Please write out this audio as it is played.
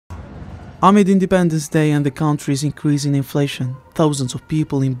Amid Independence Day and the country's increasing inflation, thousands of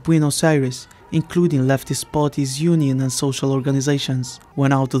people in Buenos Aires, including leftist parties, union and social organizations,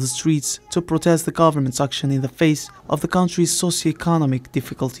 went out to the streets to protest the government's action in the face of the country's socio-economic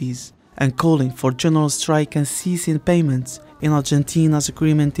difficulties, and calling for general strike and ceasing payments in Argentina's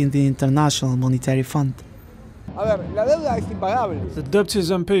agreement in the International Monetary Fund. The debt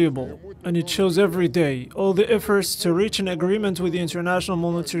is unpayable, and it shows every day all the efforts to reach an agreement with the International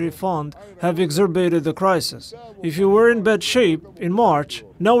Monetary Fund have exacerbated the crisis. If you were in bad shape in March,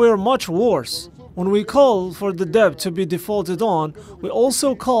 now we are much worse. When we call for the debt to be defaulted on, we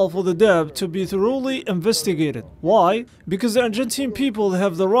also call for the debt to be thoroughly investigated. Why? Because the Argentine people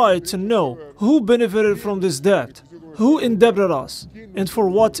have the right to know who benefited from this debt, who indebted us, and for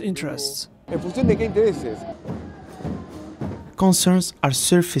what interests. Concerns are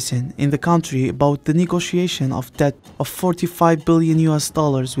surfacing in the country about the negotiation of debt of $45 billion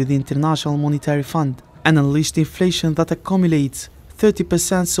with the International Monetary Fund, and unleashed inflation that accumulates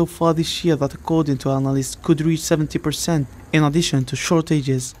 30% so far this year, that according to analysts could reach 70%, in addition to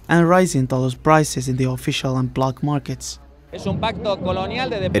shortages and rising dollar prices in the official and black markets.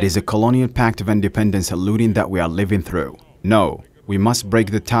 It is a colonial pact of independence alluding that we are living through. No, we must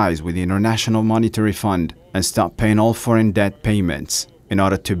break the ties with the International Monetary Fund and stop paying all foreign debt payments in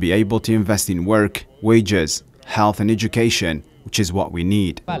order to be able to invest in work, wages, health and education, which is what we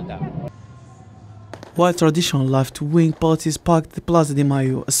need. While traditional left-wing parties packed the Plaza de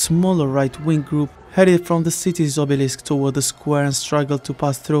Mayo, a smaller right-wing group headed from the city's obelisk toward the square and struggled to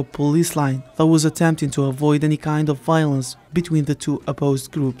pass through a police line that was attempting to avoid any kind of violence between the two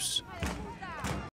opposed groups.